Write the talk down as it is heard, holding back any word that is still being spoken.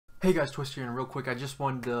Hey guys, Twister here, and real quick, I just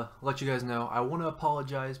wanted to let you guys know I want to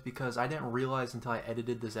apologize because I didn't realize until I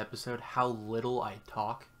edited this episode how little I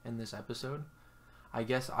talk in this episode. I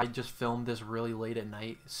guess I just filmed this really late at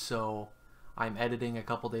night, so I'm editing a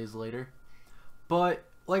couple days later. But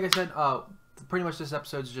like I said, pretty much this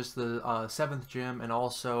episode is just the 7th gym and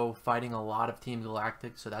also fighting a lot of Team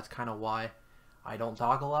Galactic, so that's kind of why I don't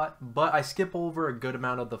talk a lot. But I skip over a good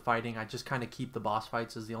amount of the fighting. I just kind of keep the boss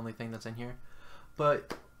fights as the only thing that's in here.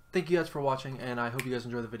 But thank you guys for watching, and I hope you guys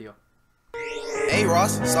enjoy the video. Hey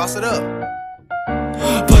Ross, sauce it up.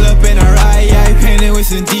 Pull up in a ride, painted with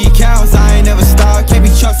some decals. I ain't never stop, can't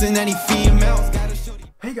be trusting any females.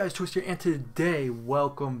 Hey guys, Twister, and today,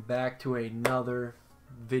 welcome back to another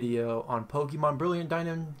video on Pokemon Brilliant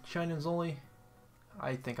Diamond Shinings Only.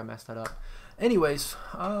 I think I messed that up. Anyways,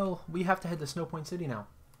 we have to head to Snow Point City now.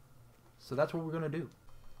 So that's what we're gonna do.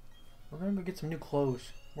 We're gonna go get some new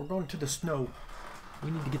clothes. We're going to the snow. We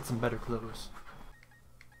need to get some better clothes.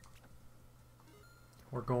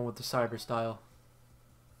 We're going with the cyber style.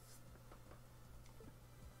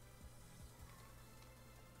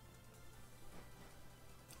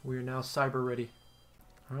 We are now cyber ready.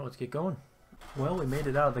 Alright, let's get going. Well, we made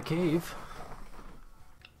it out of the cave.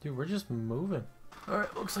 Dude, we're just moving.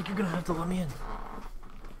 Alright, looks like you're gonna have to let me in.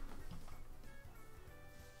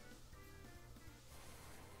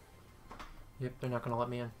 Yep, they're not gonna let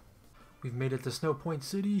me in. We've made it to Snow Point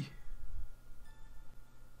City.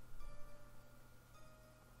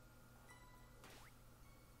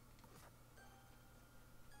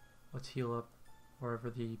 Let's heal up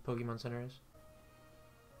wherever the Pokemon Center is.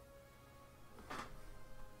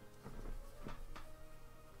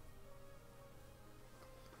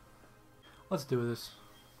 Let's do this.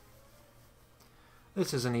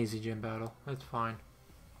 This is an easy gym battle. It's fine.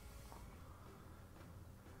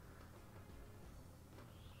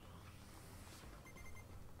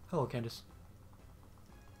 Hello, Candace.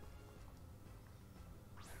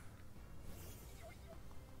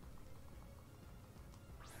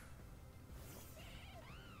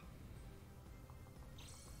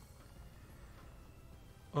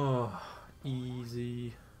 Oh,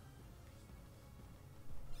 easy.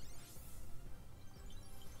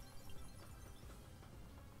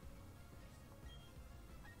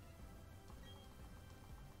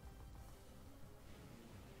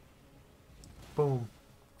 Boom.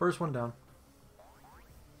 First one down.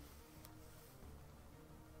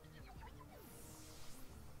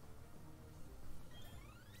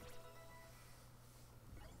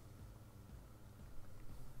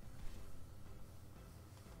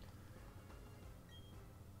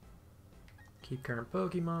 Keep current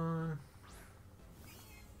Pokemon.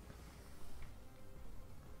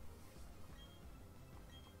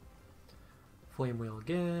 Flame Wheel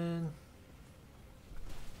again.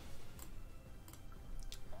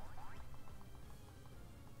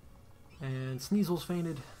 And Sneasel's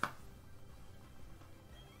fainted.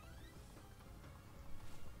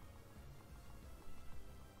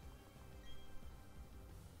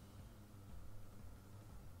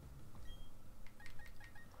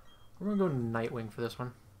 We're gonna go Nightwing for this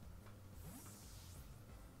one.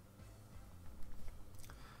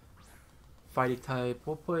 Fighting type,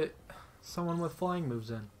 we'll put someone with flying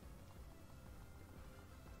moves in.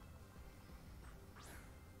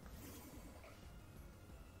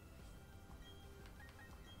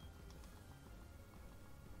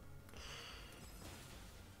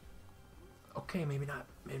 Okay, maybe not,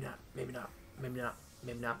 maybe not, maybe not, maybe not,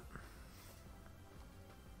 maybe not.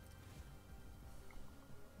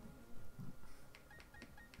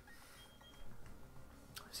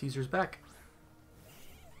 Caesar's back.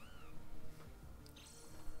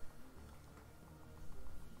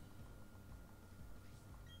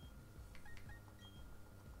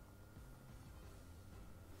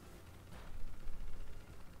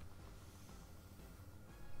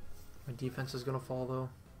 My defense is gonna fall though.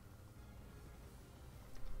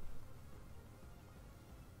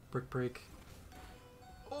 Brick break.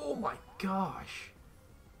 Oh my gosh.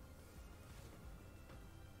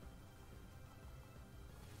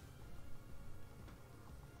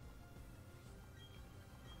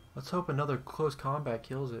 Let's hope another close combat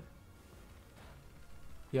kills it.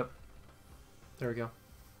 Yep. There we go.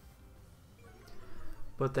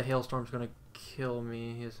 But the hailstorm's gonna kill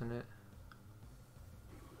me, isn't it?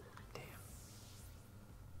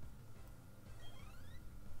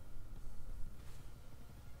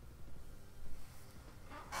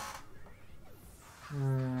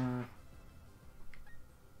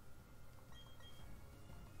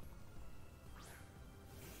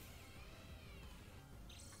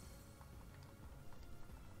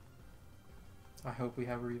 I hope we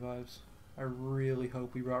have revives. I really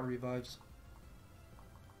hope we brought revives.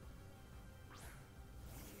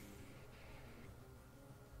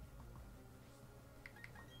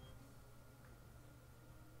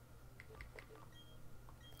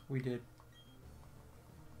 We did.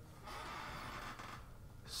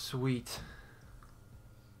 Sweet.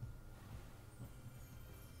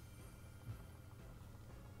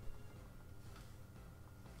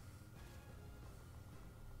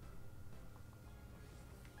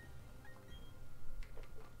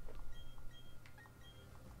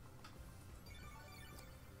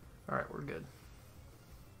 All right, we're good.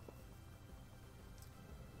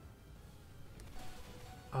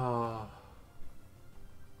 Oh.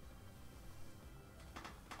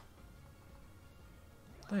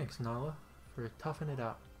 Thanks, Nala, for toughing it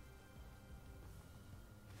out.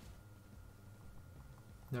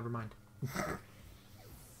 Never mind.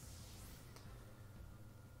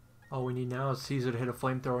 All we need now is Caesar to hit a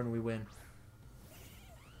flamethrower and we win.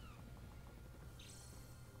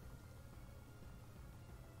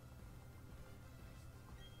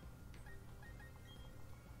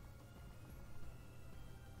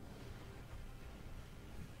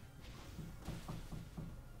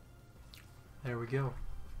 There we go.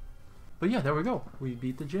 But yeah, there we go. We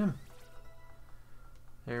beat the gym.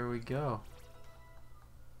 There we go.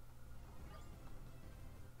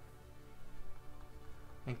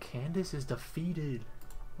 And Candace is defeated.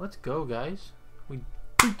 Let's go, guys. We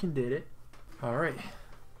freaking did it. Alright.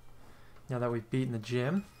 Now that we've beaten the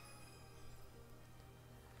gym,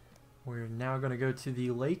 we're now going to go to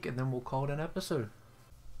the lake and then we'll call it an episode.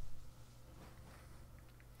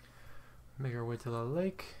 Make our way to the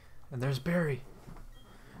lake. And there's Barry.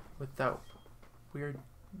 With that weird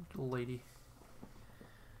lady.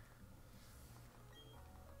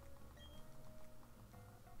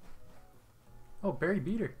 Oh, Barry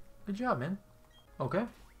beat her. Good job, man. Okay.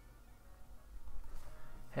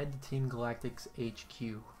 Head to Team Galactic's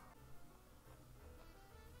HQ.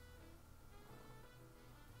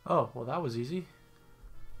 Oh, well that was easy.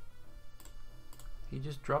 He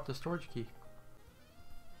just dropped the storage key.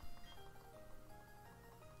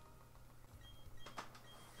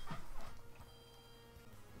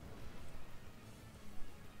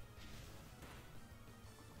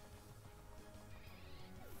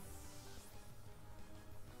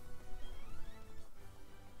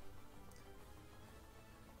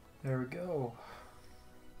 There we go.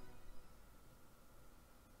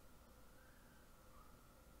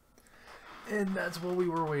 And that's what we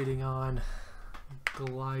were waiting on.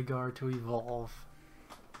 Gligar to evolve.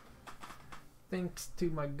 Thanks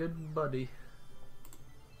to my good buddy.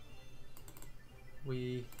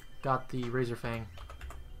 We got the Razor Fang.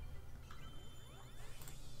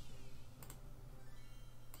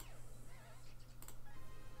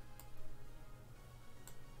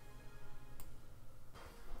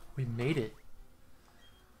 We made it.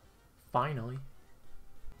 Finally.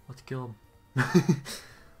 Let's kill him.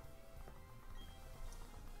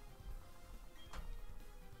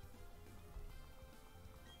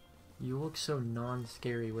 You look so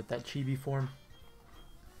non-scary with that chibi form.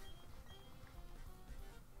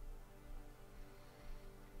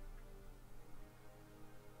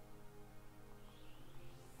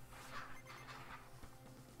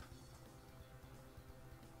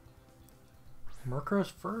 Murkrow's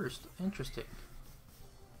first. Interesting.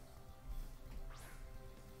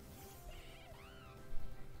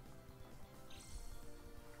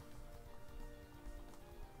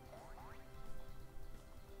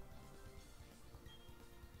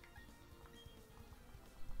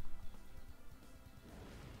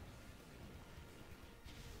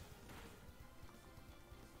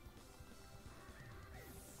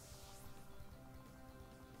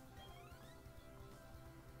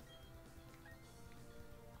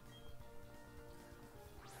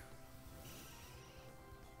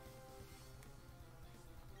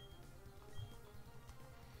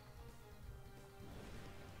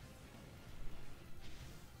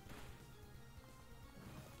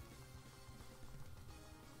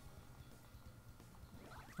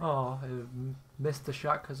 Oh, I missed the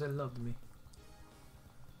shot because it loved me.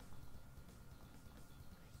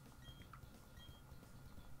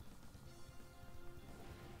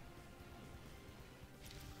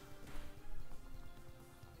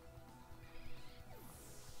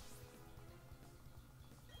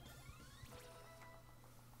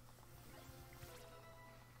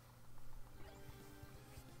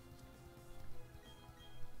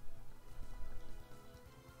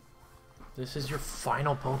 This is your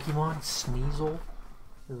final Pokemon? Sneasel?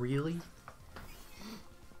 Really?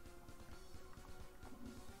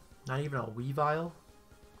 Not even a Weavile?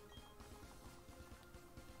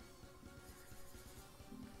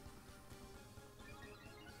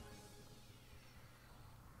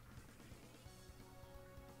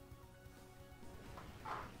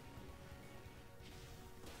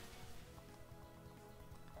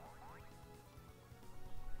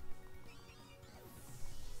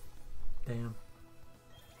 Damn.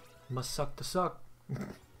 Must suck to suck.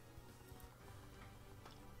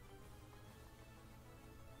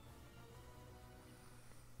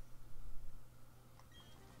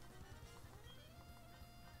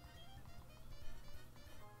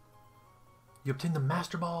 You obtained the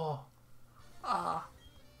Master Ball! Ah!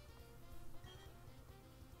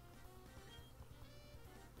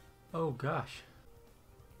 Oh gosh.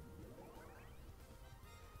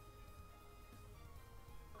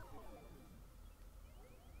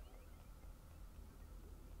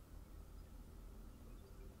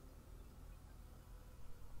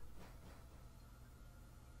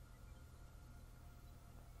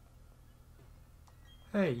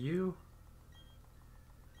 Hey, you.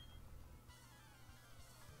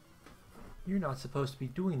 You're not supposed to be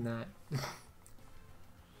doing that.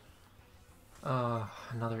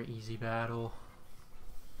 Another easy battle.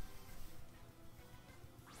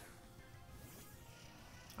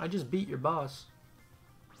 I just beat your boss.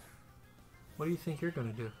 What do you think you're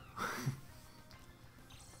gonna do?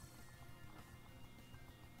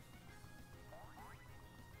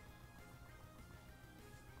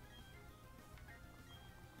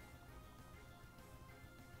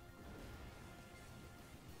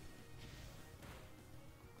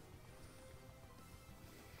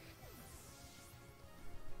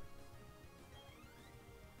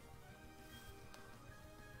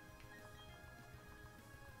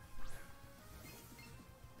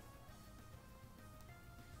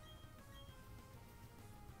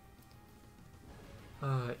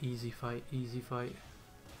 Easy fight, easy fight.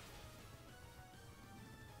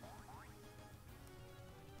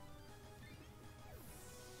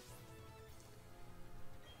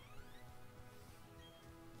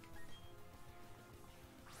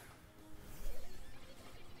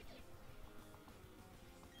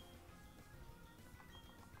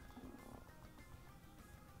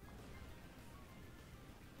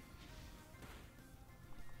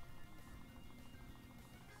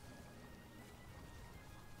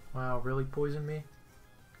 Wow, really poisoned me?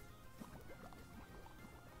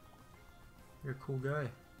 You're a cool guy.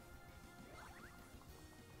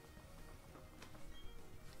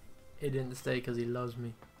 It didn't stay because he loves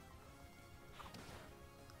me.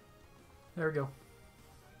 There we go.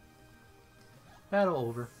 Battle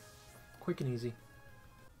over. Quick and easy.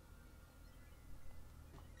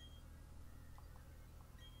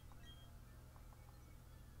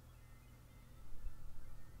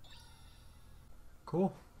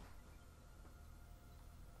 Cool.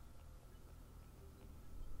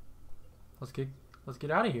 Let's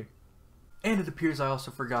get out of here. And it appears I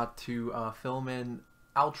also forgot to film an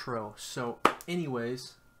outro. So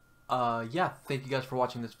anyways, yeah, thank you guys for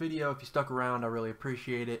watching this video. If you stuck around, I really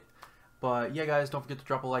appreciate it. But yeah, guys, don't forget to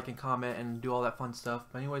drop a like and comment and do all that fun stuff.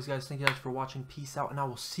 But anyways, guys, thank you guys for watching. Peace out, and I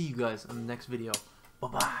will see you guys in the next video.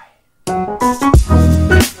 Bye-bye.